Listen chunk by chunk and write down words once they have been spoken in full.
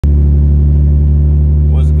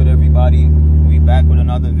back with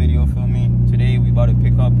another video for me. Today we about to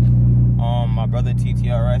pick up my brother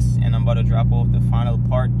TTRS, and I'm about to drop off the final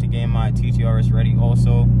part to get my TTRS ready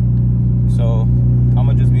also. So I'm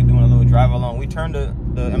gonna just be doing a little drive along. We turned the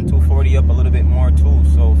M240 up a little bit more too,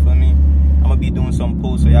 so for me, I'm gonna be doing some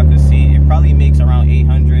pulls so y'all can see. It probably makes around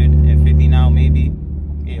 850 now, maybe.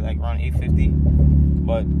 Yeah, like around 850.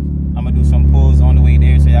 But I'm gonna do some pulls on the way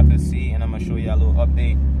there so y'all can see, and I'm gonna show you a little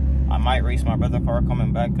update. I might race my brother car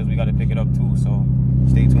coming back because we got to pick it up too, so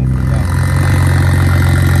stay tuned for that.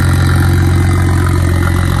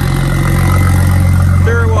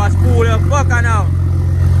 There was cool the fuck now.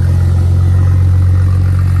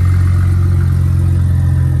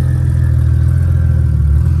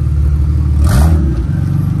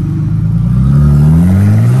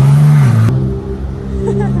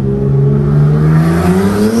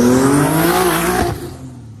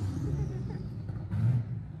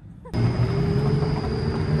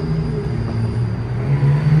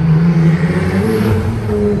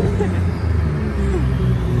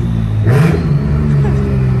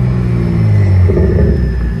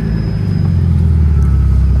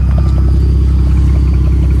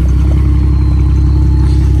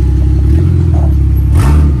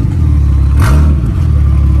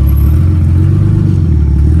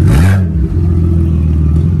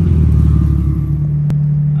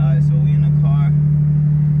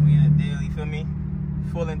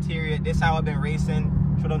 Full interior. This is how I've been racing.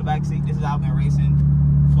 Shut up the back seat. This is how I've been racing.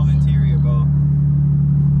 Full interior, bro.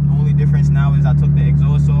 The only difference now is I took the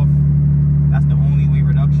exhaust off. That's the only weight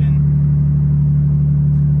reduction.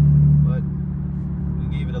 But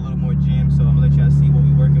we gave it a little more jam, so I'm gonna let y'all see what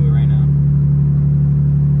we're working with right now.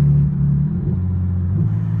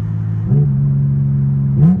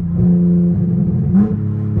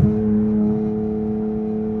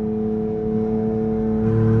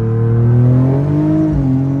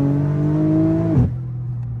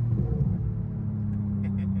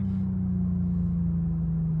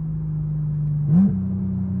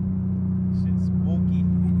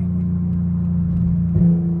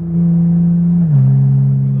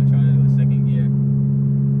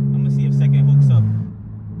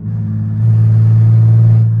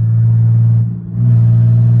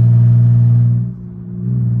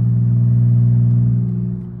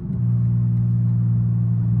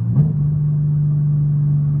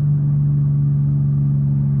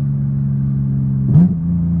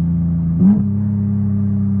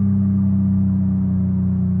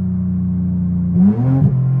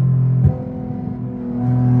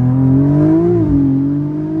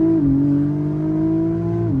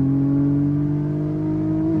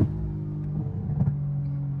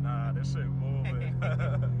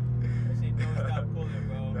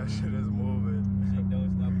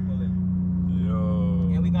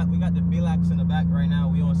 In the back right now,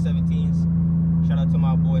 we on 17s. Shout out to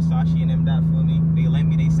my boy Sashi and M.Dot for me. They lent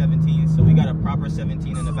me they 17s, so we got a proper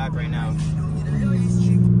 17 in the back right now.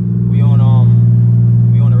 We on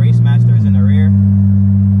the Race Masters in the rear,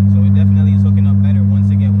 so it definitely is hooking up better once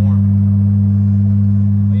it get warm.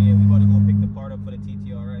 But yeah, we about to go pick the part up for the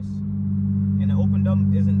TTRS, and the open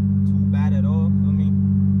dump isn't too bad at all for me.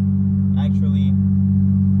 Actually,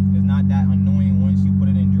 it's not that annoying once you put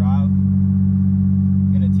it in drive.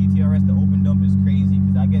 TTRS, the open dump is crazy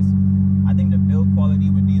because I think the build quality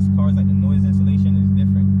with these cars, like the noise insulation, is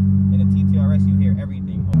different. In the TTRS, you hear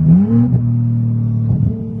everything.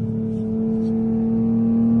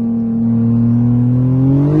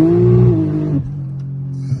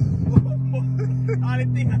 I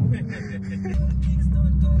didn't think I meant that.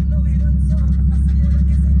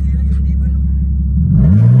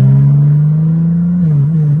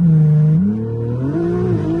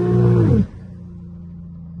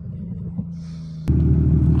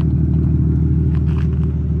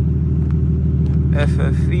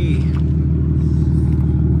 FFE.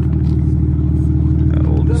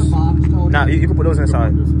 Nah, you can put those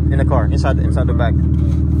inside, in the car, inside the back.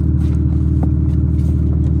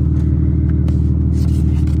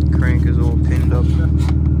 Crank is all pinned up.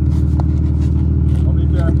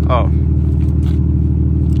 Oh.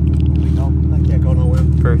 I can't go nowhere.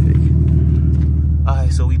 Perfect.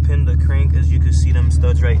 Alright, so we pinned the crank, as you can see them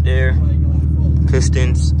studs right there.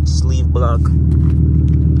 Pistons, sleeve block.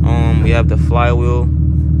 We have the flywheel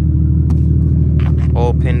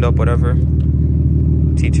all pinned up, whatever.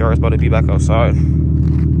 TTR is about to be back outside.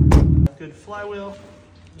 Good flywheel.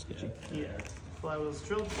 Yeah, flywheel's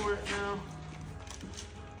drilled for it now.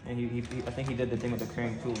 And I think he did the thing with the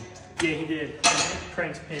crank too. Yeah, he did.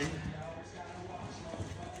 Crank's pinned.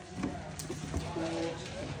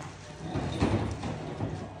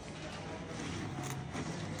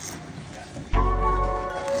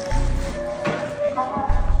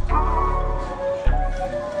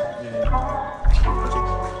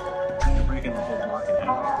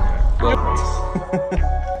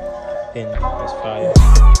 And that's fire.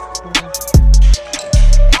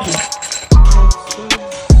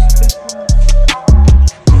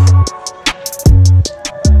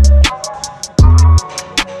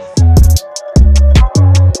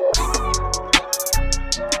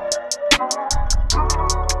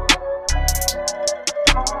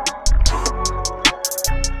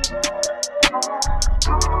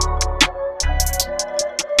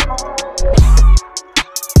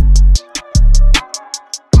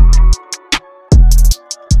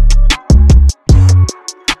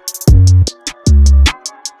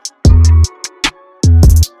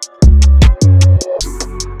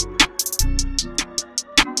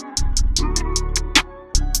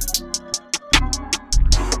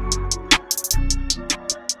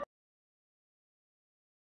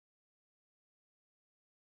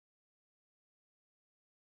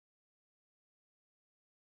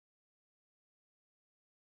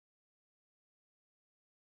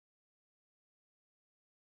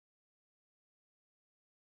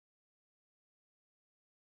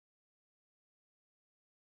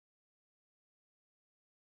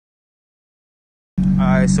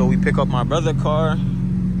 Alright, so we pick up my brother's car.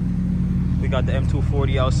 We got the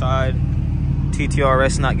M240 outside.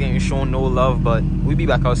 TTRS not getting shown no love, but we be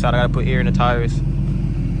back outside. I gotta put air in the tires.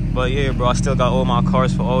 But yeah, bro, I still got all my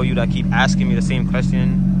cars for all you that keep asking me the same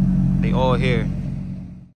question. They all here.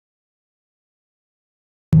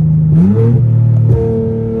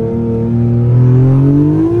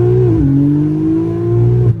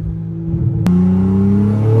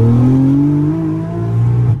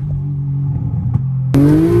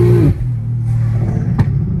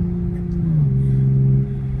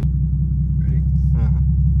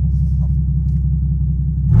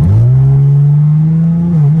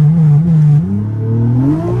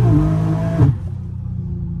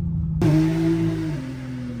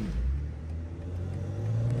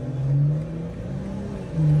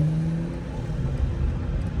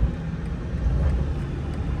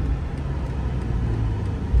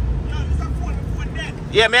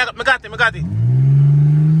 Yeah, man, I got it.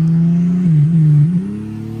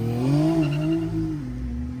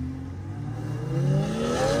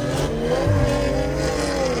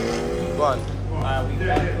 Go on. We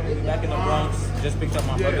back in the Bronx. Just picked up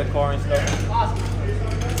my brother's car and stuff.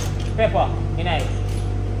 Pepper, good night.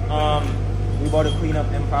 We about to clean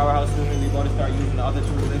up M Powerhouse soon. We about to start using the other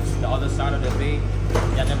two lifts, the other side of the bay.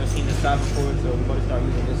 Y'all never seen this side before, so we about to start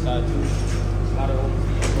using this side too. A lot of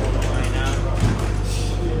overseas going on right now.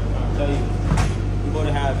 So we going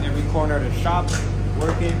to have every corner of the shop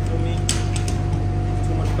working for me.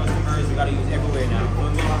 Too much customers, we gotta use everywhere now.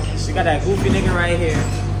 We got that goofy nigga right here.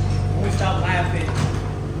 When we stop laughing,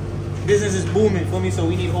 business is booming for me, so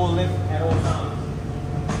we need all lift at all times.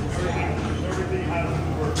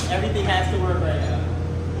 Everything has to work right now.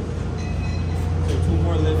 So 2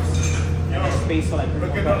 more lifts and space for like 3 more.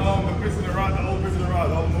 Look at the piston and rod, the old piston and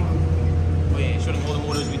rod, all the motors. Oh yeah, show them all the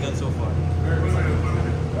motors we've done so far.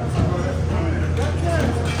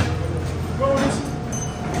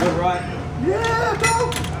 Good, right? Yeah, bro.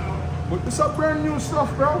 What's up, brand new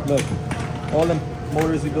stuff, bro? Look, all the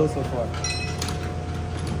motors we built so far.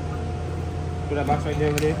 Put that box right there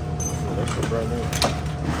over there. That's the brand new.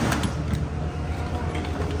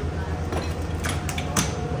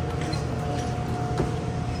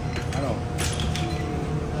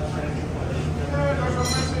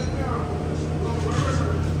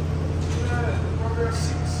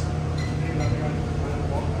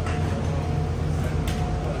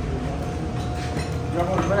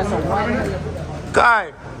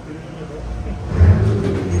 Guy.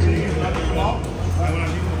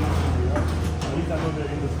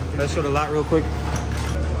 Let's show the lot real quick.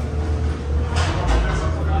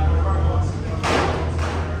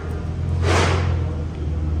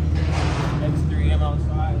 X3M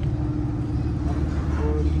outside.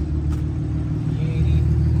 40, 80,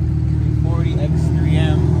 340,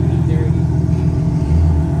 X3M, 330.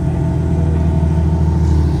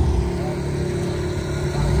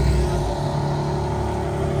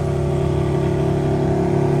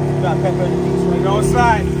 Got pepper in the piece right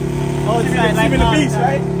Outside. outside, like the beast,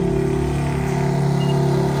 right?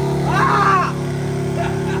 Ah!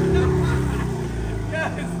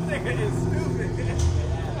 This nigga is stupid.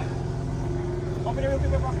 Open it real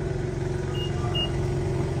quick, bro.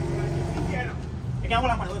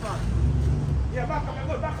 Yeah, back up.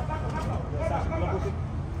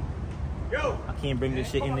 Yo. I can't bring this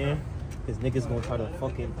shit in there because niggas gonna try to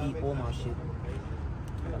fucking eat all my shit.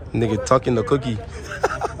 Nigga tucking the cookie.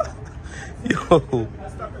 Yo.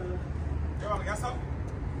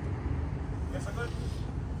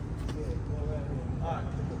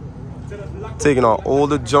 Taking out all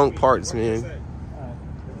the junk parts, man.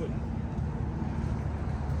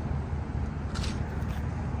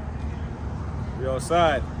 We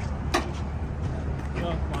outside.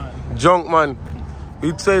 Junk, man.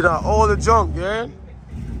 We taking out all the junk, yeah?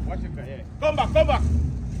 Come back, come back.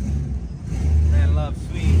 Man love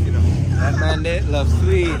sweet, you know. That man there love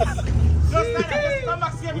sweet. Just come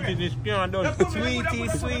back, see me. This pure and done. Sweetie,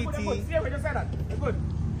 sweetie. Good.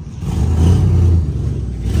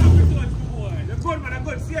 Good, man, I'm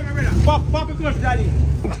good. See me, brother. Pop it good, daddy.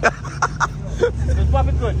 Just pop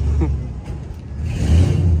it good.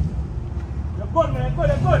 You're good, man. You're good,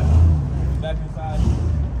 you're good. Back inside.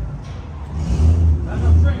 That's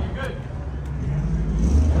not straight, you're good.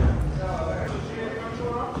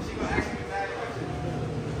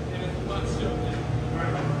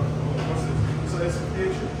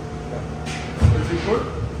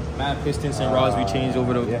 Mad pistons and rods we changed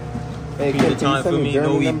over the Hey, the time for me.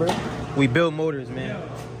 No, number? we build motors, man.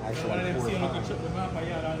 This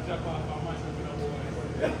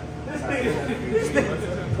nigga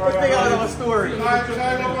out of a story. I'm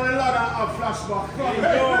on a lot of flashback. No.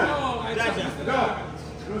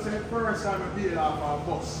 You know, the first time I beat off a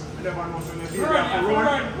bus, I never know when they beat off a road.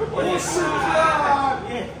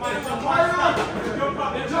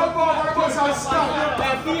 Jump off the bus and stop.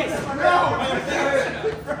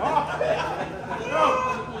 No.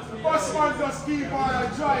 The bus man just keep on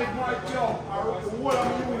and drive my job. The whole of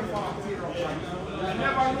the uniform tear up. I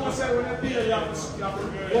never know when they beat you have to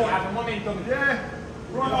go. Have a momentum. Yeah.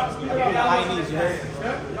 Run up speed up.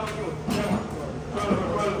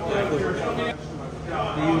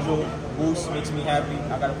 The usual boost makes me happy.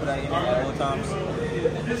 I gotta put that in at all times.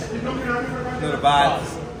 You know the vibes.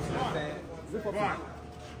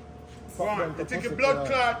 Come on, take a blood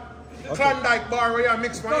clot. Klondike bar where you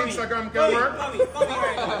mix my Instagram can work.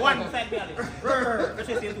 One side belly. Let's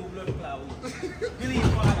just say two blood clouds.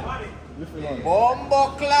 Bombo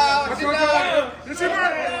cloud. You see, man?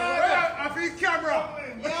 I feel camera.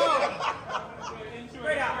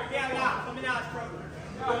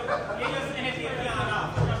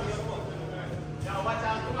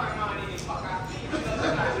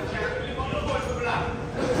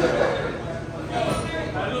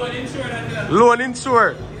 Low and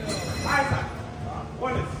insured.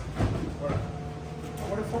 What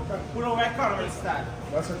the fuck? Put on that car on the stand.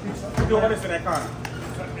 That's a pizza. Do what is in that car?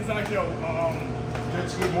 It's like your jet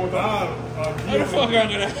ski motor. How the fuck are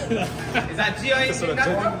you that? Is that Gio in that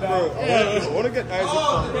one? Bro, I want to get Isaac. Oh,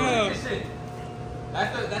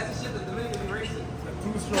 that's the shit that Dominican be racing.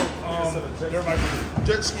 Two-stroke. There might be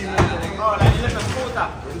jet ski motor. Oh, like you left a scooter.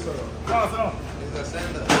 No. It's a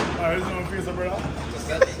sender. Alright, this is one pizza, brother.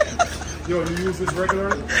 Yo, you use this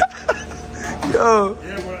regularly? Yo.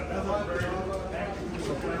 Yeah, but that's not very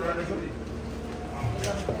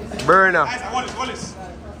Burner. Wallace.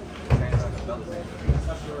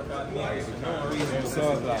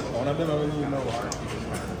 One of them I really know.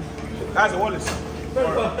 That's a Wallace.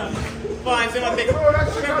 Fine, so I'm taking.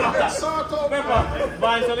 Remember,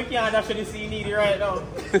 fine, so the can actually see needy right now.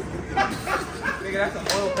 Nigga, that's an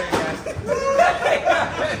oil pan gas.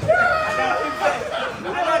 I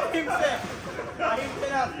got him set.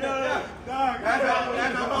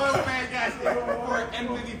 That's an oil pan gas for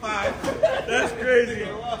M55. That's crazy.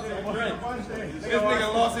 This nigga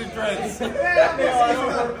lost his dreads.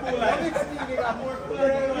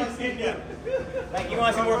 Like you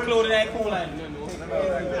want some more clothes in that cool line.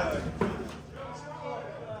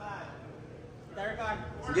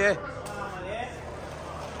 Yeah.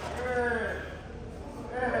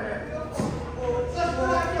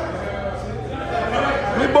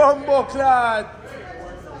 Me bombo clad.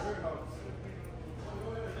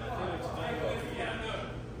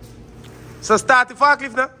 So start the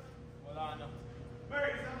forklift now.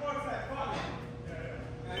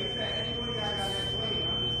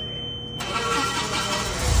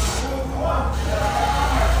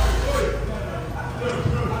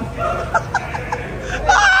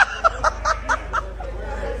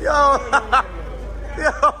 Yo.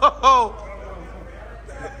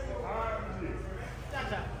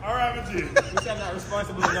 Alright, You said I'm not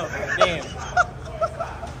responsible enough. Damn.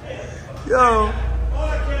 Yo. All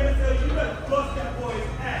I can tell you, you better bust that boy's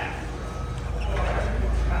ass.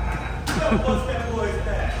 You better bust that boy's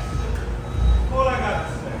ass. All I got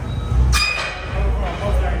to say.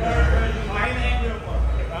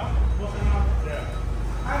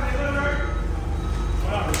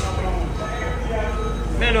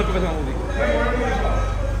 Man, look at the movie.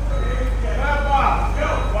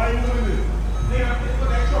 Why are you doing this?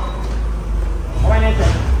 Why not?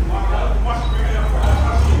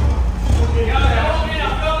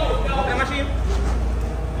 That machine?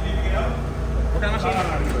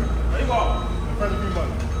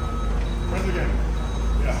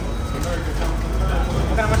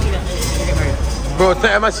 Bro,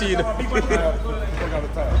 time machine. I'm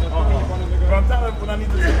telling when I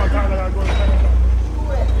need to take my tire, I gotta go to the tire shop.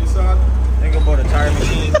 It's Think about a tire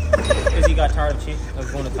machine because he got tired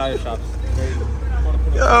of going to tire shops.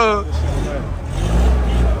 Yo.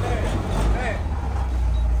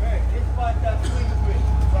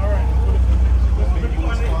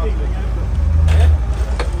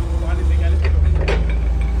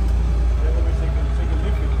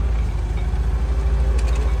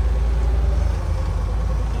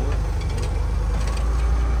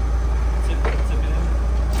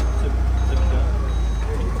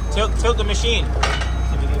 Tilt the machine.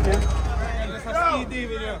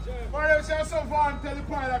 Why don't you have some fun and tell the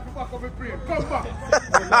pilot to back up a plane? Come back.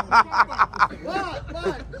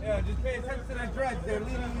 Yeah, just pay attention to that dread. They're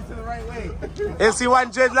leading you to the right way. You see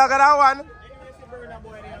one dreadlock on that one?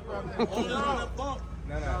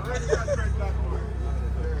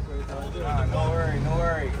 No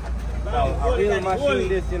worry. A real machine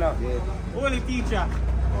this, you know. Holy teacher.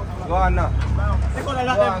 Go on now. Take out the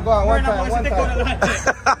lot. Go on, one time.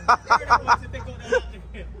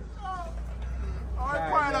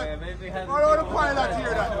 Alright, pilot. All the pilot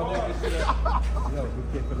here that. Yo, be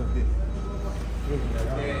careful of this.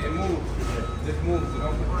 Yeah, it moves. Just moves. So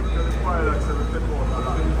don't put The pilot said to take out the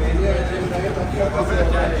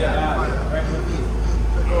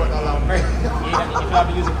lot. You have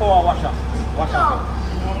to use a power washer.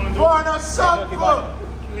 Go on a sample.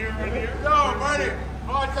 Yo, buddy.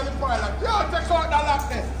 Oh, tell the pilot. Yo, take out that lot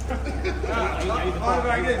then. I use a power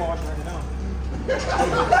washer right now.